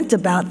lament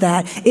about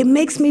that, it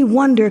makes me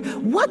wonder,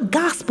 what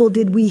gospel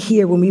did we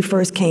hear when we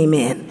first came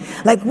in?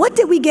 Like, what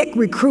did we get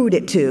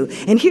recruited to?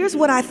 And here's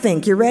what I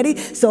think. You ready?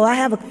 So I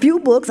have a few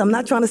books. I'm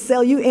not trying to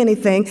sell you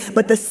anything,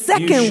 but the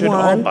second one... You should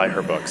all buy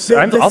her books.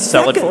 I'll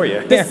sell it for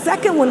you. The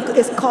second one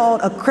is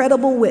called A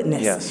Credible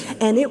Witness. Yes.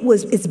 And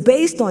it's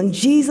based on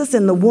Jesus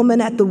and the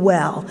woman at the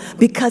well,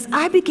 because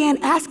I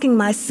began asking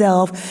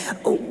myself,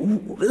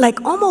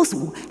 like, almost,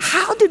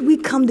 how did we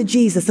come to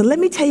Jesus? And let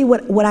me tell you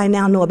what I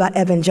now know about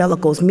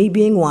evangelicals, me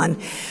being one.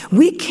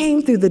 We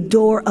came through the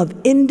door of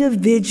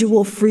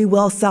individual free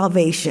will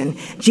salvation.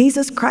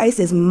 Jesus Christ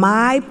is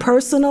my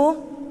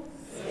personal.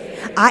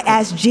 I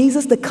asked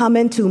Jesus to come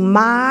into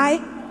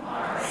my.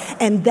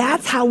 And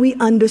that's how we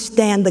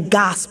understand the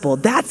gospel.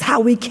 That's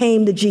how we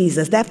came to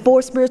Jesus. That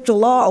fourth spiritual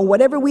law or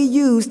whatever we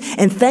used,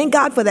 and thank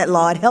God for that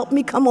law, it helped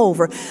me come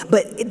over.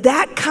 But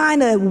that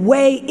kind of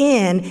way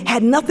in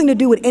had nothing to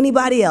do with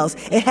anybody else.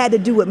 It had to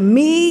do with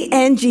me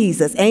and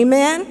Jesus.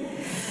 Amen?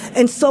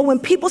 And so when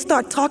people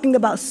start talking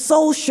about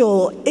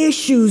social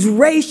issues,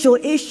 racial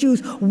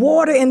issues,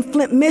 water in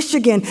Flint,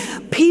 Michigan,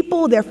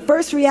 people, their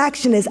first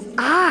reaction is,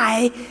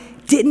 I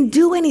didn't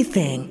do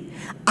anything.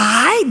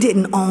 I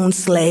didn't own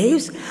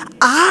slaves.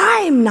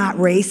 I'm not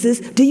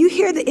racist. Do you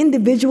hear the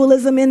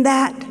individualism in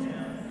that?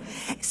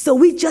 So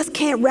we just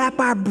can't wrap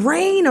our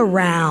brain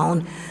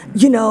around,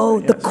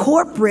 the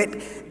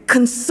corporate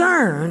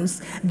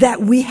concerns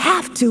that we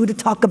have to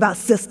talk about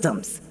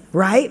systems,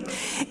 right?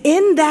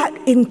 In that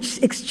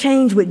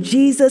exchange with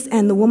Jesus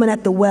and the woman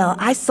at the well,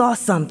 I saw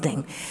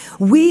something.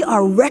 We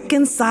are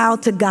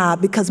reconciled to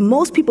God, because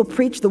most people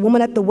preach the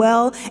woman at the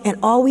well, and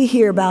all we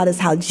hear about is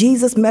how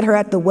Jesus met her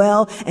at the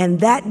well,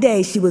 and that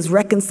day she was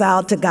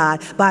reconciled to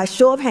God. By a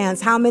show of hands,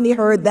 how many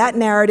heard that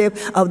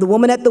narrative of the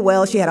woman at the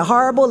well? She had a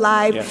horrible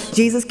life. Yes.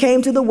 Jesus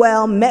came to the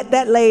well, met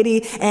that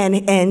lady,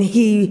 and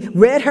he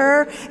read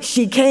her.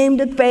 She came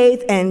to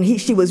faith, and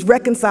she was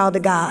reconciled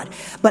to God.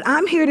 But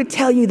I'm here to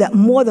tell you that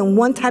more than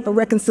one type of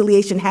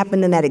reconciliation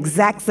happened in that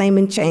exact same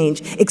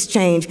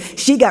exchange.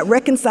 She got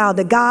reconciled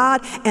to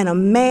God, and a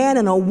man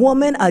and a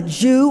woman, a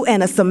Jew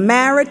and a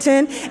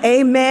Samaritan,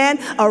 amen,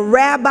 a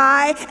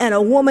rabbi and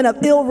a woman of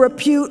ill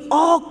repute,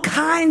 all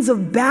kinds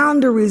of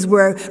boundaries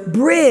were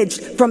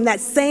bridged from that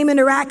same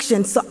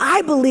interaction. So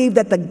I believe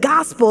that the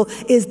gospel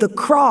is the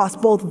cross,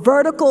 both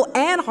vertical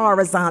and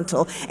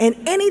horizontal. And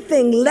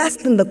anything less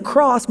than the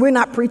cross, we're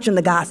not preaching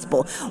the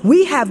gospel.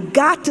 We have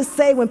got to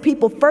say, when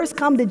people first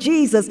come to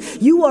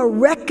Jesus, you are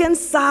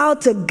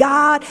reconciled to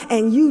God,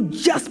 and you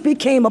just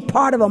became a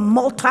part of a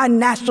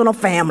multinational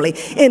family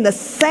in the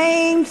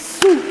same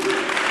soup.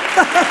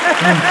 Amen.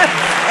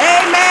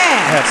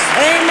 Yes.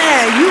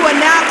 Amen. You are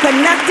now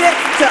connected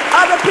to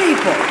other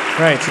people.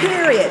 Right.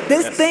 Period.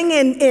 This thing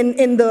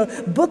in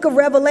the book of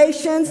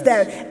Revelations,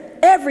 that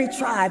every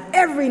tribe,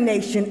 every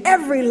nation,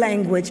 every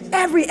language,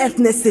 every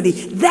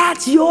ethnicity,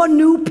 that's your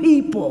new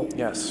people.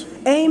 Yes.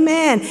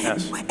 Amen.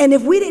 Yes. And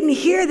if we didn't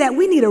hear that,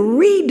 we need a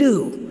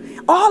redo.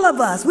 All of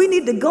us, we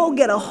need to go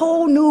get a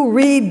whole new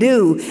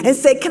redo and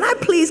say, can I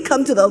please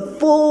come to the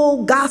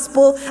full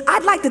gospel?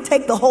 I'd like to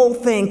take the whole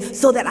thing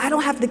so that I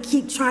don't have to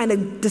keep trying to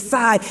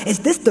decide, is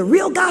this the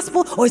real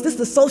gospel or is this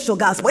the social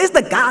gospel? It's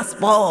the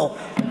gospel.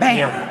 Bam.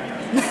 Yeah.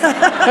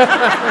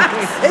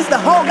 It's the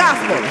whole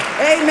gospel.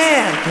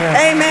 Amen.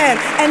 Yeah. Amen.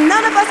 And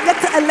none of us get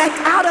to elect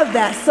out of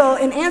that. So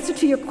in answer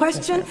to your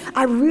question,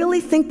 I really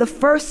think the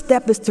first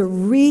step is to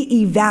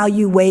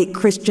reevaluate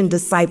Christian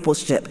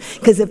discipleship.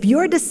 Because if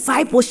your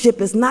discipleship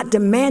is not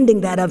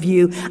demanding that of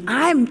you,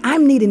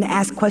 I'm needing to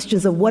ask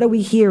questions of what are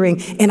we hearing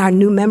in our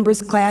new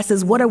members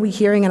classes? What are we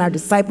hearing in our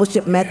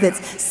discipleship methods?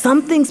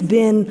 Something's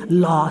been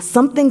lost.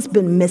 Something's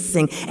been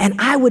missing.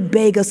 And I would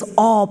beg us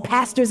all,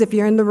 pastors, if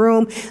you're in the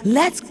room,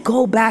 let's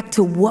go back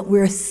to what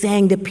we're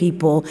saying to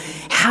people,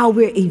 how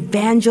we're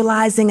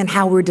evangelizing and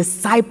how we're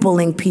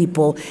discipling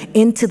people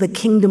into the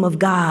kingdom of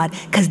God,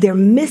 because they're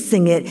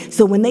missing it.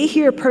 So when they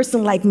hear a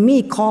person like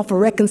me call for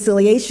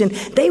reconciliation,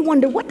 they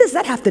wonder, what does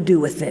that have to do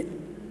with it?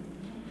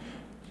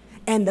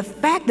 And the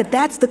fact that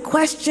that's the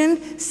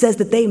question says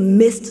that they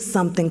missed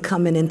something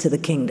coming into the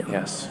kingdom.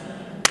 Yes.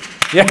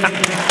 Yeah.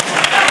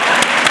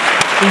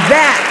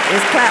 That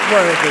is clap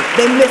worthy.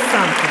 They missed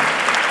something.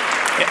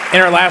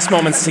 in our last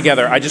moments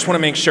together, I just want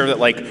to make sure that,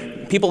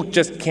 like, people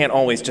just can't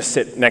always just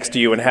sit next to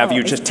you and have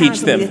you just teach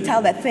them. You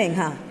tell that thing,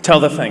 huh? Tell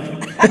the thing.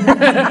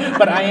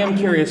 But I am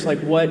curious, like,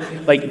 what,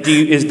 like,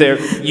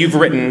 you've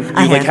written,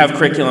 you have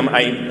curriculum.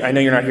 I know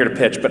you're not here to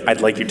pitch, but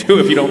I'd like you to,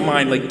 if you don't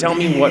mind. Like, tell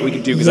me what we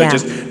could do,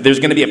 because there's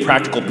going to be a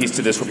practical piece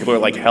to this where people are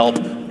like, help.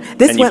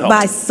 This went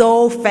by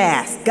so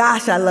fast.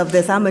 Gosh, I love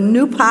this. I'm a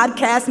new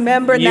podcast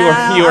member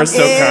now. You are so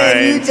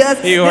kind.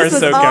 This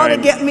was all to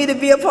get me to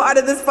be a part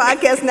of this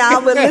podcast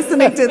now. We're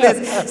listening to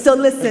this. So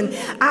listen,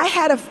 I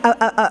had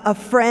a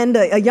friend,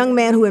 a young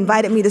man who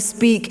invited me to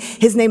speak.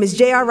 His name is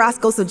J.R.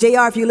 Roscoe. So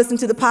J.R., if you listen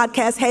to the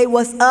podcast, hey,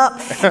 what's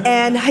up?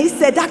 And he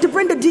said, Dr.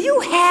 Brenda, do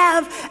you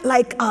have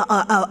like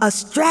a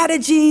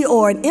strategy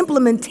or an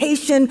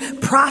implementation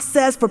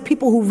process for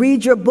people who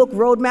read your book,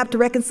 Roadmap to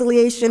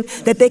Reconciliation,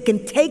 that they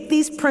can take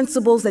these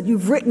principles that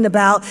you've written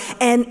about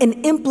and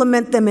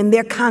implement them in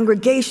their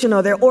congregation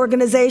or their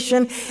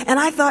organization? And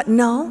I thought,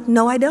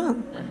 no, I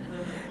don't.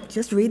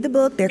 Just read the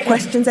book. There are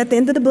questions at the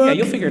end of the book. Yeah,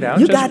 you'll figure it out.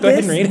 You just got go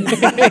this. ahead and read.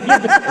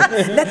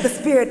 Let the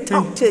Spirit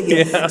talk to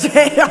you. Yeah.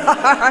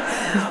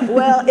 JR.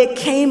 Well, it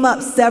came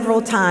up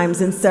several times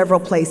in several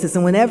places.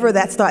 And whenever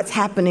that starts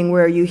happening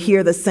where you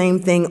hear the same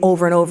thing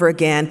over and over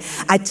again,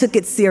 I took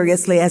it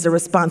seriously as a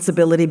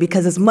responsibility,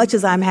 because as much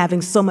as I'm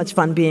having so much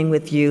fun being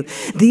with you,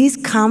 these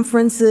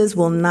conferences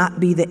will not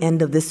be the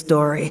end of this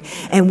story.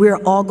 And we're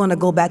all going to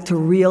go back to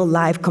real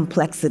life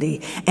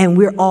complexity. And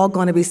we're all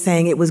going to be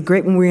saying, it was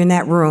great when we were in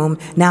that room.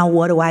 Now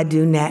what do I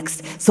do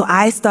next? So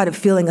I started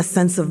feeling a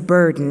sense of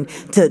burden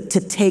to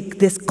take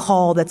this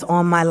call that's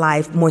on my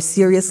life more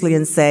seriously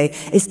and say,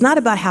 it's not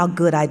about how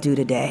good I do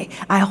today.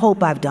 I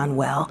hope I've done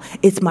well.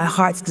 It's my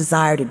heart's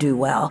desire to do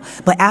well.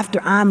 But after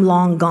I'm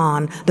long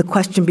gone, the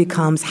question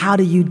becomes, how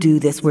do you do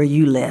this where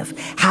you live?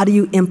 How do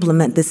you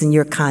implement this in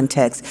your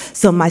context?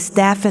 So my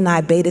staff and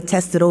I beta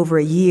tested over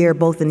a year,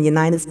 both in the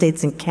United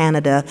States and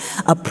Canada,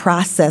 a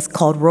process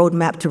called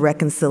Roadmap to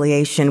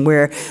Reconciliation,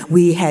 where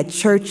we had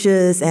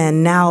churches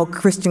and now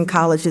Christian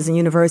colleges and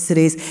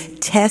universities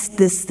test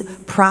this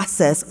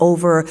process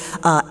over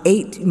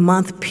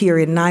 8-month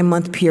period,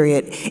 9-month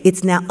period.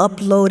 It's now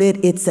uploaded.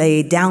 It's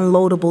a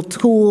downloadable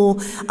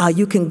tool.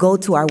 You can go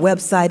to our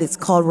website. It's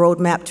called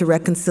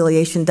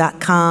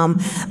roadmaptoreconciliation.com.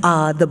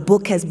 The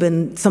book has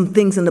been, some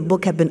things in the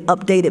book have been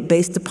updated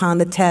based upon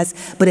the test,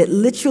 but it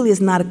literally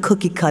is not a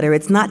cookie cutter.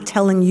 It's not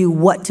telling you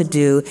what to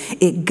do.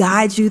 It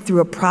guides you through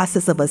a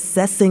process of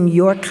assessing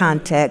your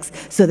context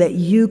so that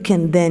you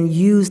can then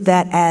use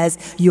that as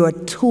your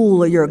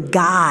tool or your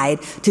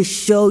guide to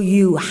show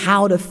you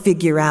how to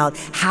figure out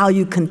how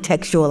you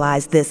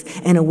contextualize this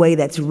in a way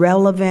that's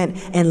relevant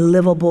and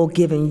livable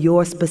given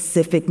your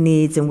specific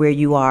needs and where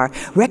you are.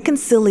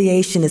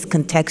 Reconciliation is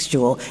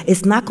contextual.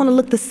 It's not going to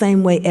look the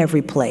same way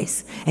every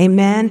place.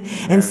 Amen?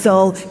 And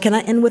so, can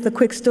I end with a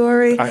quick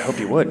story? I hope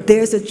you would.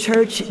 There's a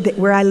church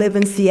where I live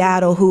in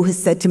Seattle who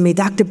has said to me,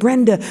 Dr.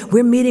 Brenda,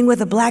 we're meeting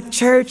with a black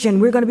church and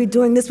we're going to be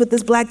doing this with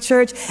this black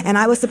church. And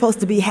I was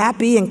supposed to be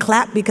happy and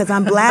clap because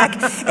I'm black.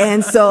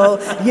 And so,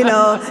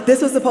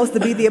 this was supposed to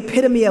be the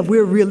epitome of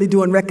we're really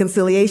doing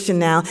reconciliation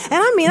now. And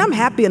I mean, I'm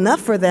happy enough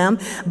for them.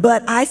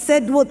 But I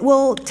said,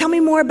 well, tell me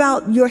more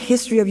about your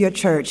history of your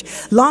church.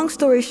 Long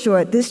story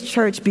short, this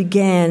church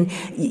began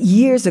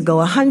years ago,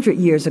 100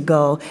 years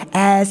ago,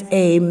 as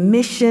a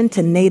mission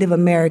to Native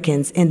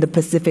Americans in the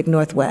Pacific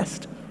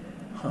Northwest.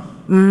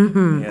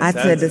 Mm-hmm. Yes, I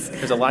said this.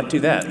 There's a lot to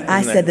that.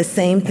 I said the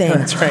same thing.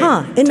 That's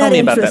right. Isn't Tell that me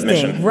about interesting?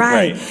 that mission.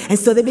 Right. And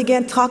so they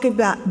began talking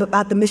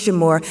about the mission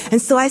more.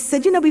 And so I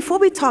said, before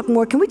we talk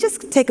more, can we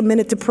just take a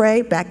minute to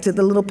pray? Back to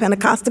the little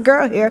Pentecostal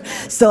girl here.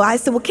 So I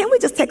said, well, can't we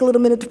just take a little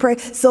minute to pray?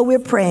 So we're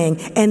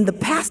praying. And the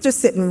pastor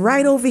sitting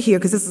right over here,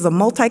 because this is a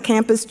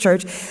multi-campus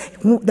church,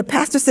 the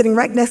pastor sitting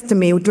right next to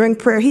me during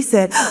prayer, he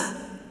said,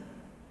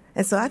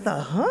 and so I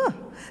thought,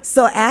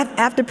 So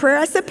after prayer,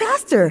 I said,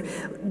 Pastor,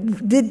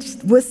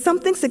 was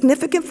something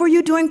significant for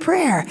you during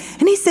prayer?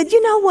 And he said, you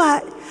know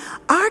what?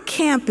 Our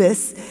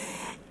campus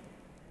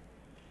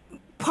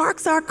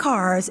parks our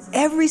cars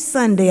every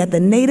Sunday at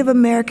the Native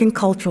American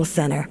Cultural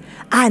Center.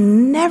 I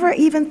never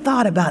even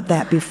thought about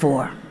that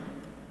before.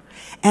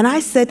 And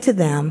I said to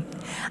them,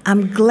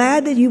 I'm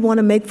glad that you want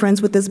to make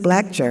friends with this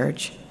black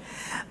church,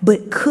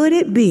 but could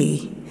it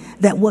be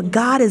that what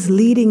God is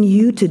leading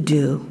you to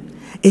do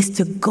is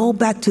to go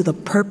back to the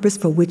purpose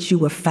for which you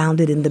were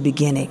founded in the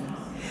beginning?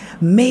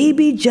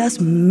 Maybe, just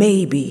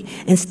maybe,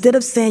 instead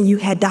of saying you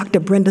had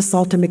Dr. Brenda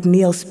Salter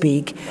McNeil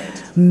speak,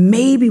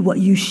 maybe what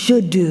you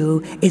should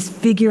do is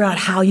figure out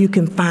how you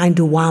can find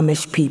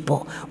Duwamish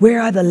people. Where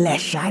are the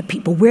Leschi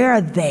people? Where are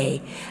they?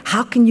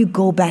 How can you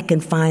go back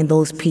and find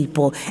those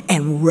people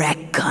and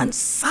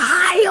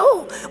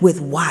reconcile with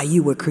why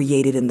you were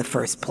created in the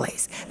first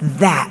place?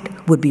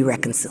 That would be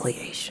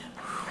reconciliation.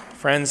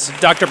 Friends,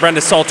 Dr. Brenda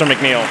Salter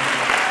McNeil.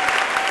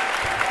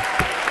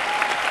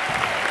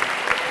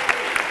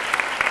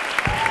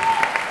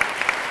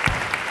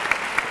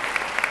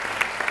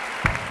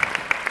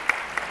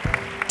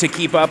 To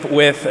keep up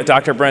with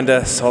Dr.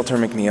 Brenda Salter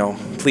McNeil,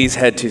 please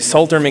head to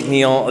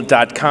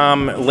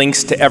saltermcneil.com.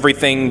 Links to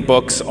everything,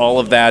 books, all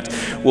of that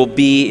will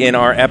be in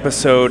our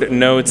episode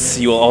notes.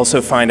 You will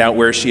also find out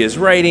where she is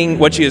writing,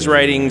 what she is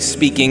writing,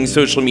 speaking,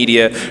 social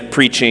media,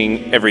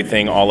 preaching,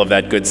 everything, all of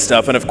that good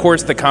stuff. And of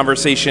course, the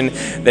conversation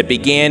that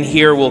began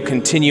here will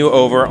continue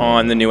over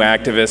on the New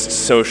Activist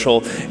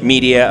social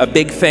media. A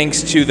big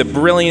thanks to the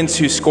Brilliance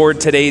who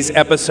scored today's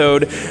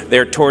episode.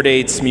 Their tour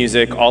dates,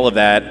 music, all of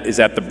that is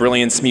at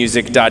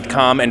thebrilliancemusic.com.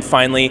 And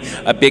finally,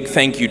 a big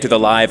thank you to the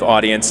live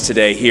audience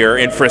today here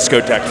in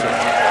Frisco, Texas.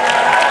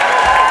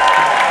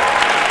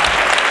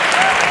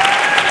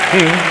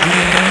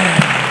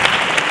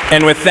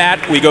 And with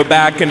that, we go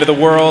back into the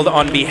world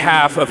on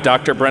behalf of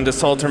Dr. Brenda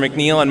Salter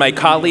McNeil and my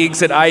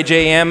colleagues at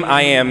IJM.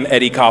 I am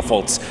Eddie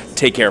Koffoltz.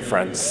 Take care,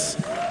 friends.